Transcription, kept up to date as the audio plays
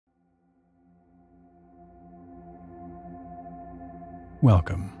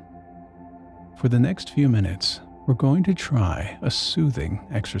Welcome. For the next few minutes, we're going to try a soothing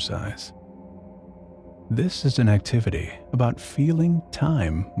exercise. This is an activity about feeling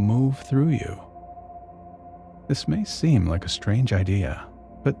time move through you. This may seem like a strange idea,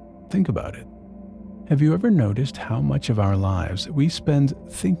 but think about it. Have you ever noticed how much of our lives we spend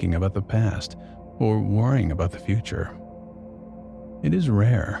thinking about the past or worrying about the future? It is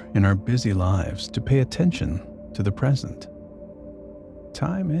rare in our busy lives to pay attention to the present.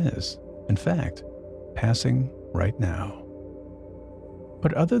 Time is, in fact, passing right now.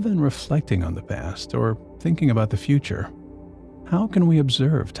 But other than reflecting on the past or thinking about the future, how can we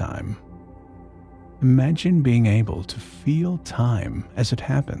observe time? Imagine being able to feel time as it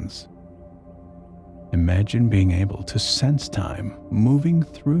happens. Imagine being able to sense time moving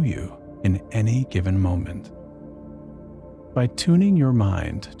through you in any given moment. By tuning your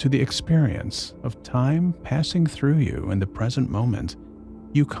mind to the experience of time passing through you in the present moment,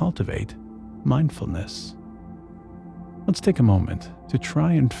 you cultivate mindfulness. Let's take a moment to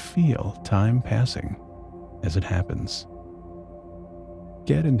try and feel time passing as it happens.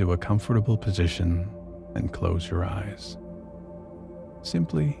 Get into a comfortable position and close your eyes.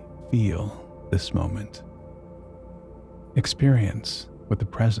 Simply feel this moment. Experience what the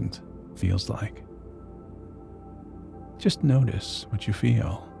present feels like. Just notice what you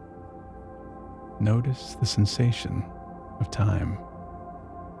feel. Notice the sensation of time.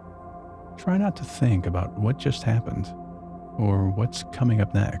 Try not to think about what just happened or what's coming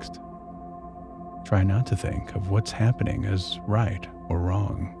up next. Try not to think of what's happening as right or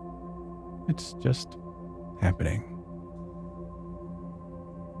wrong. It's just happening.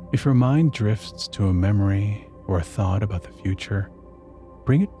 If your mind drifts to a memory or a thought about the future,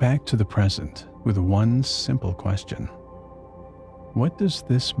 bring it back to the present with one simple question. What does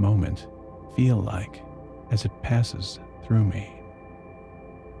this moment feel like as it passes through me?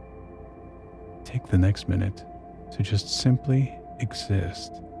 Take the next minute to just simply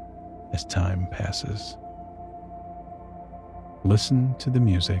exist as time passes. Listen to the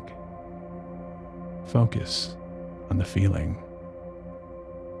music. Focus on the feeling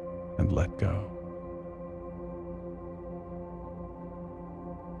and let go.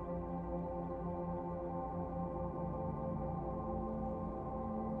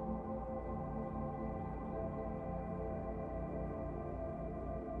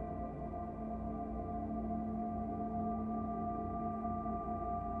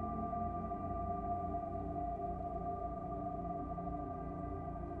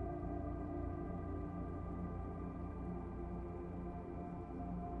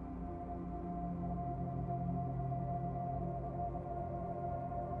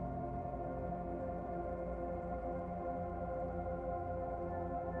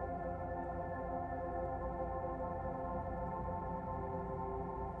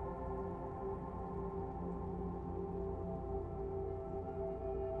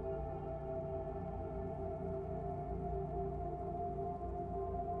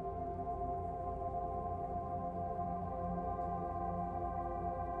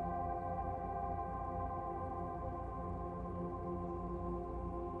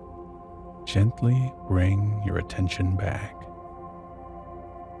 Gently bring your attention back.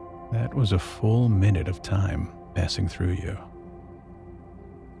 That was a full minute of time passing through you.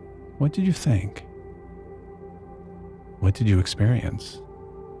 What did you think? What did you experience?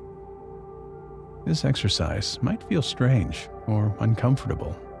 This exercise might feel strange or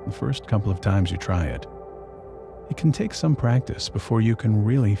uncomfortable the first couple of times you try it. It can take some practice before you can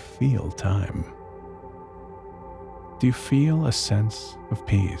really feel time. Do you feel a sense of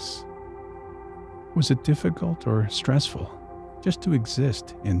peace? Was it difficult or stressful just to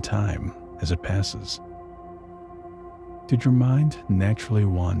exist in time as it passes? Did your mind naturally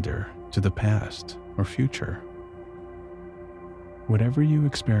wander to the past or future? Whatever you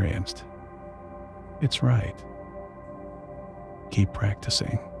experienced, it's right. Keep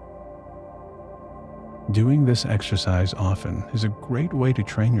practicing. Doing this exercise often is a great way to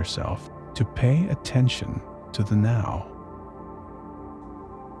train yourself to pay attention to the now.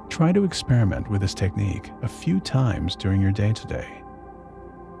 Try to experiment with this technique a few times during your day today.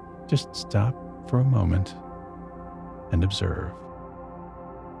 Just stop for a moment and observe.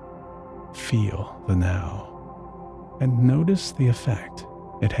 Feel the now and notice the effect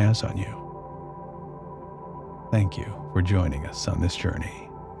it has on you. Thank you for joining us on this journey.